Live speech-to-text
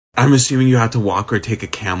I'm assuming you have to walk or take a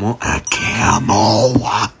camel. A camel.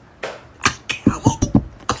 A camel.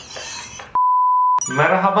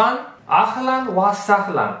 مرحبا أهلا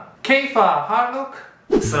وسهلا كيف حالك?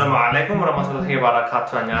 السلام عليكم ورحمة الله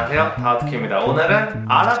وبركاته. 안녕하세요, 다우트키입니다. 오늘은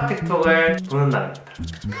아랍 틱톡을 보는 날입니다.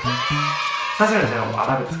 사실은 제가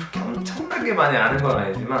아랍에 그렇게 엄청나게 많이 아는 건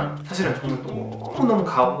아니지만 사실은 저는 너무너무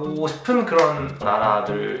가고 싶은 그런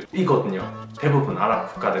나라들이거든요, 대부분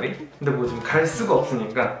아랍 국가들이. 근데 뭐 지금 갈 수가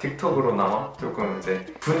없으니까 틱톡으로나마 조금 이제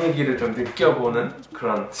분위기를 좀 느껴보는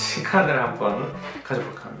그런 시간을 한번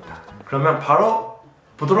가져볼까 합니다. 그러면 바로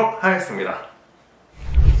보도록 하겠습니다.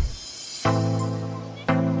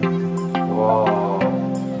 와,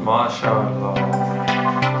 마샬라.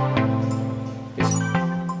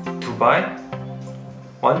 두바이?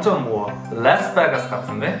 완전 뭐 라스베가스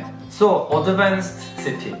같은데? So advanced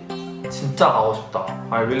city. 진짜 가고 싶다.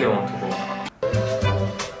 I really want to go.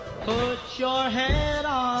 Put your head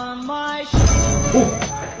on my shoulder. 오!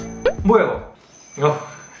 뭐야 이거?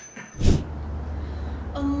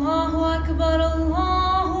 Allahu Akbar,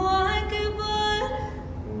 Allahu Akbar.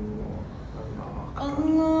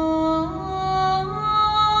 Allahu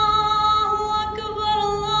Akbar,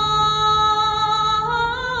 Allahu Akbar.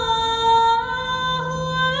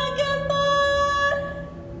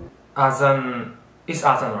 Azan is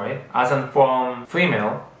Azan, right? Azan from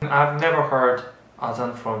female. I've never heard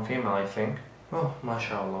Azan from female, I think. Oh,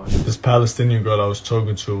 mashallah. This Palestinian girl I was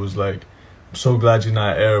talking to was like, I'm so glad you're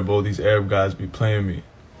not Arab, all these Arab guys be playing me.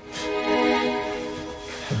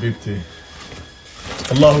 Habibti.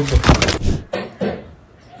 Allahu Akbar.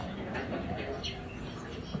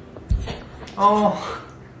 Oh,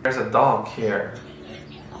 there's a dog here.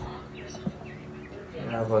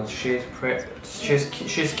 Yeah, but she's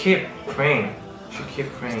keep praying. She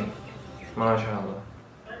keep praying. MashaAllah.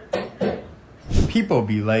 People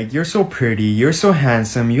be like, you're so pretty, you're so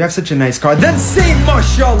handsome, you have such a nice car. Then say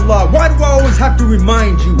mashallah. Why do I always have to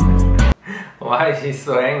remind you? Why is he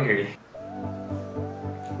so angry?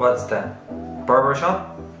 What's that?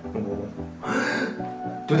 Barbershop?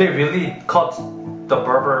 Do they really cut the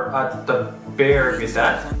the bear with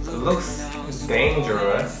that? It looks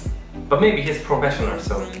dangerous. But maybe he's professional,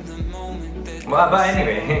 so. But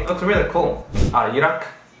anyway, it looks really cool. Iraq?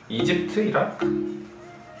 Egypt? Iraq?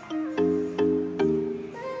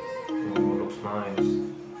 Oh, looks nice.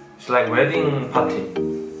 It's like wedding party.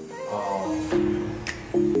 Oh.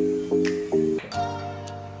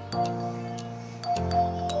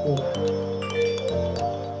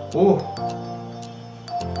 Oh.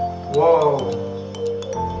 Whoa.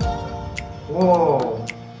 Whoa.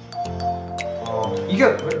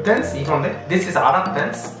 이게 댄스 이건데? This is Arab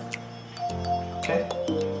dance? Okay.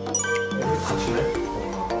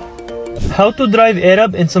 How to drive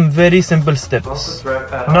Arab in some very simple steps.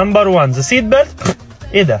 Number 1, the seat belt.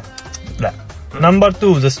 ايه ده؟ لا. Number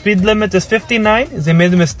 2, the speed limit is 59. They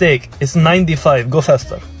made a mistake. It's 95. Go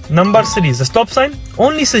faster. Number 3, the stop sign.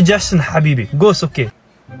 Only suggestion, habibi. Go, it's okay.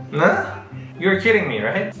 Nah? You're kidding me,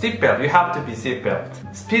 right? Seatbelt, you have to be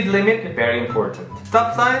seatbelt. Speed limit, very important.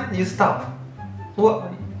 Stop sign, you stop.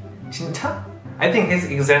 What? 진짜? I think he's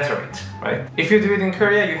exaggerate, right? If you do it in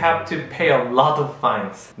Korea, you have to pay a lot of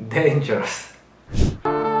fines. Dangerous.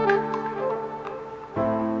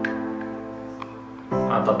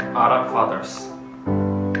 The Arab fathers.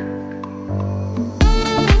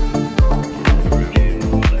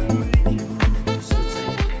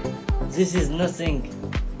 This is nothing.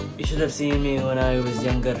 You should have seen me when I was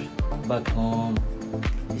younger, back home.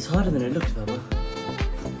 It's harder than it looks, Baba.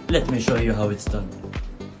 Let me show you how it's done.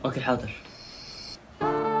 Okay, حاضر.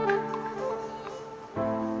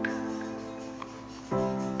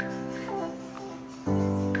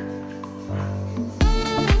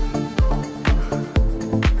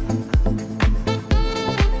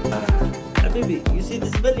 Baby, you see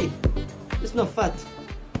this belly? It's not fat.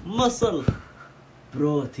 Muscle.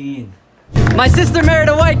 Protein. My sister married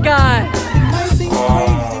a white guy.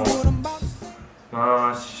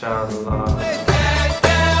 MashaAllah.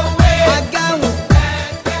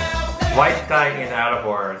 White guy in Arab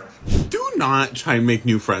world. Do not try and make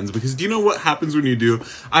new friends, because do you know what happens when you do?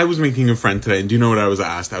 I was making a friend today, and do you know what I was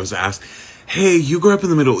asked? I was asked, hey, you grew up in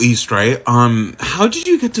the Middle East, right? How did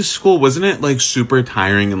you get to school? Wasn't it like super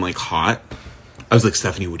tiring and like hot? I was like,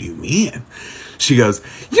 Stephanie, what do you mean? She goes,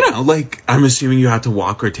 you know, like, I'm assuming you have to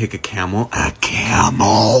walk or take a camel. A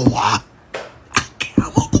camel. A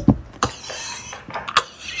camel.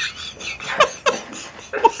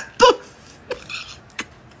 What the fuck?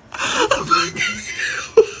 I'm like,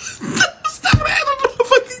 Stephanie, I don't know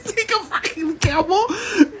if I can take a fucking camel.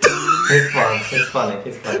 He's funny.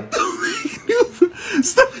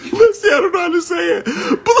 Stephanie, I don't know how to to say it,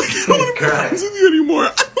 but like I don't want to be friends with you anymore.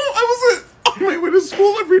 I wasn't on my way to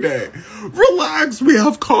school every day. Relax, we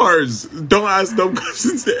have cars. Don't ask dumb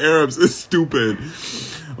questions to Arabs. It's stupid.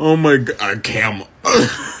 Oh my god, Cam. I'm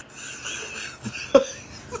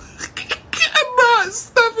not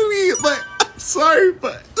Stephanie. Like, I'm sorry,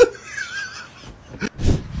 but.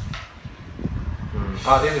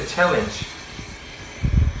 This is a challenge.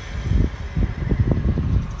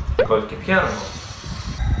 이거 이렇게 피하는 거.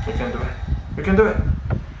 You can do it. You can do it.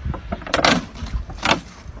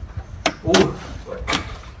 Ooh.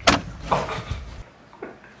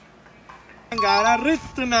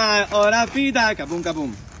 Ahora pida kabum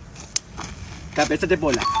kabum. Cabeza de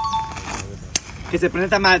bola. Que se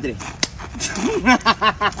prenda madre.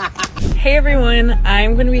 Hey everyone,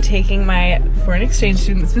 I'm going to be taking my foreign exchange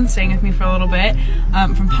student that's been staying with me for a little bit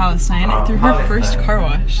from Palestine through her first car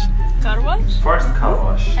wash. Car wash? First car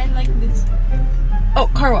wash. I like this. Oh,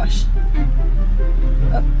 car wash.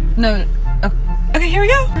 No. Oh. Okay, here we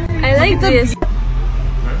go. I like this.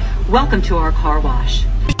 Welcome to our car wash.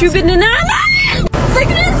 Stupid banana!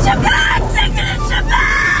 Second in Shabbat! Second in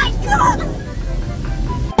Shabbat!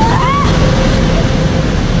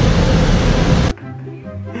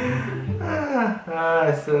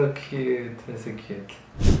 So cute. That's so cute.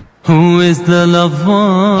 Who is the lover?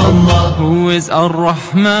 Allah. Who is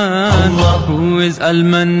Ar-Rahman? Allah. Who is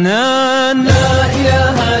Al-Mannan? La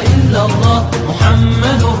ilaha illallah.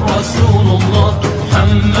 Muhammadur Rasulullah.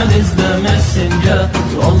 Muhammad is the messenger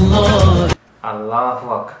to Allah. Allahu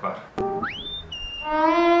Akbar.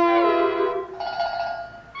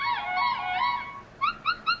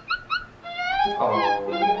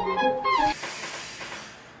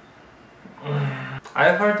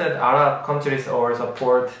 I've heard that Arab countries all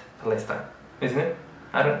support Palestine, isn't it?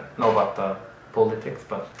 I don't know about the politics,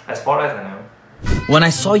 but as far as I know. When I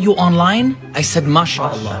saw you online, I said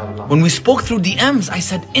MashaAllah. When we spoke through DMs, I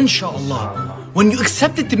said Inshallah. When you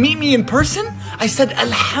accepted to meet me in person, I said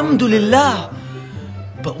Alhamdulillah.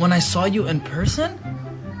 But when I saw you in person,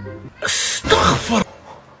 Astaghfir.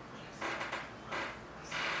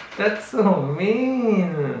 That's so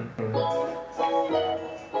mean.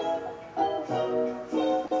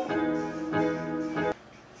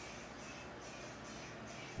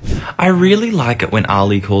 I really like it when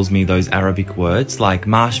Ali calls me those Arabic words like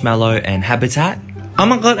marshmallow and habitat. Oh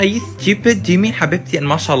my god, are you stupid? Do you mean habibti and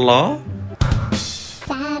mashallah?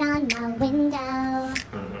 Sat on my window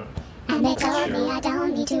and they told me I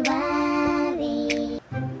don't need to worry.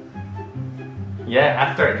 Yeah,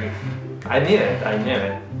 after I knew it. I knew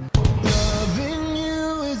it. Loving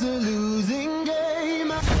you is a losing game.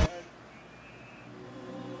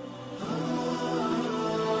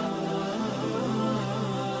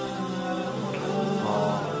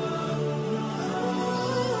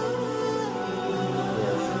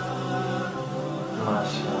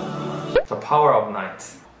 The power of night.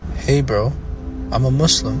 Hey bro, I'm a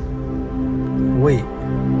Muslim. Wait,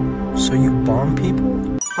 so you bomb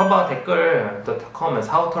people? How about 댓글, the comments,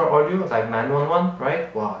 how tall are you? Like 911,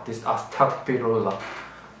 right? Wow, this astaghfirullah.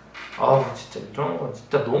 아우 진짜 이런 거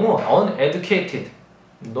진짜 너무 uneducated.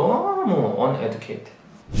 너무 uneducated.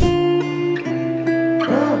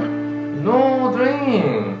 No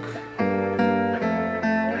drink.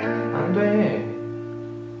 안 돼.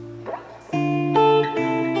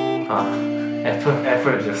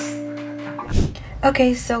 Apple juice.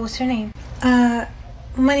 Okay, so what's your name? My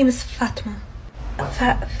name is Fatma.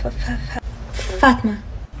 Fatma.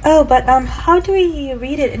 Oh, but how do we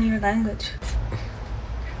read it in your language?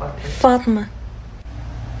 Fatma.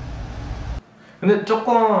 근데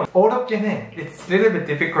조금 어렵긴 해. It's a little bit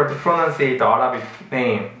difficult to pronounce the Arabic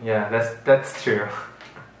name. Yeah, that's true.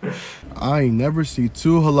 I ain't never see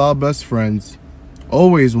two halal best friends.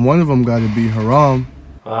 Always one of them gotta be haram.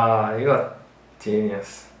 아, 이거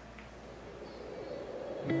genius.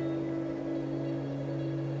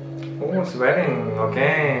 Oh, sweating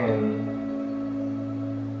again.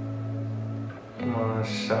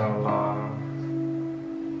 MashaAllah.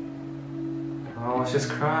 Oh, she's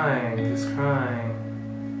crying. She's crying.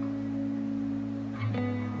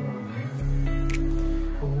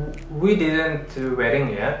 We didn't do wedding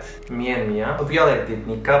yet. Me and Mia. We already did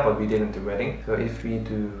nikah, but we didn't do wedding. So if we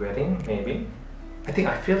do wedding, maybe. I think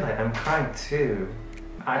I feel like I'm crying too.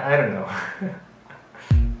 I don't know.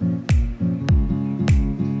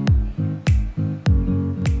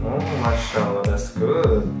 Oh, mashallah, that's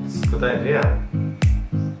good. It's a good idea.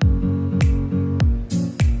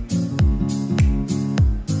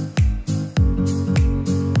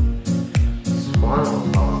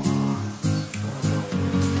 Subhanallah.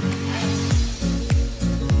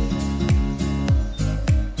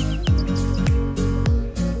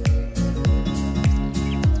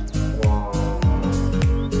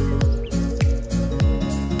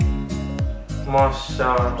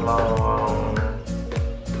 Mashallah.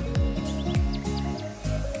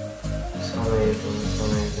 So amazing, so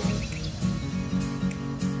amazing.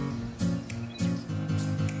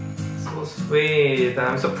 So sweet.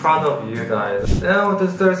 I'm so proud of you guys. Oh,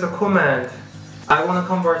 there's a comment. I want to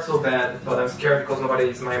convert so bad, but I'm scared because nobody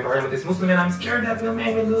is my environment is Muslim and I'm scared that will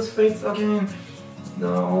make me lose faith again.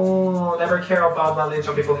 No, never care about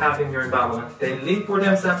religion people have in your environment. They live for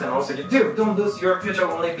themselves and also you do. Don't lose your future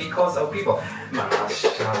only because of people.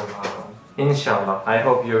 MashaAllah. Inshallah. I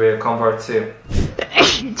hope you will convert too.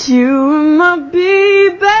 You my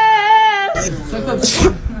baby.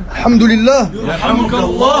 Alhamdulillah. يرحمك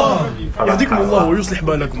الله. يهديكم الله ويصلح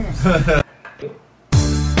بالكم.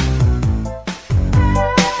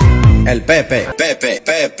 El Pepe, Pepe,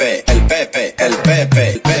 Pepe, el Pepe, el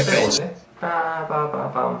Pepe, el Pepe.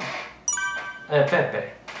 El Pepe.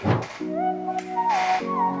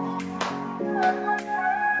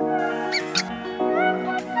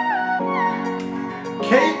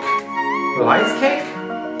 Cake? Rice cake?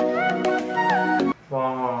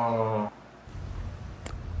 Wow.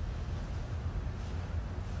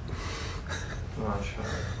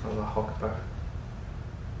 MashaAllah. Allahu Akbar.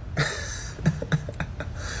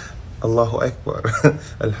 Allahu Akbar.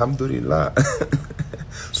 Alhamdulillah.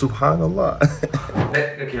 Subhanallah.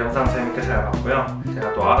 네, 이렇게 영상 재밌게 잘 봤고요.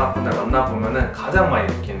 제가 또 아랍 분들 만나보면은 가장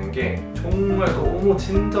많이 느끼는 게 정말 너무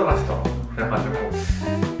친절하시더라고요. 그래가지고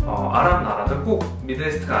아랍 나라들 꼭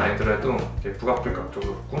미들이스트가 아니더라도 북아프리카 쪽도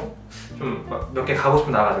그렇고 좀 몇 개 가고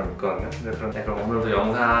싶은 나라들 있거든요. 그럼 오늘도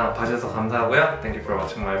영상 봐주셔서 감사하고요. Thank you for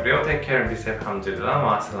watching my video. Take care, be safe, alhamdulillah.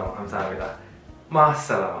 마살라마. 감사합니다.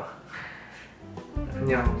 마살라마.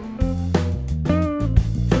 안녕.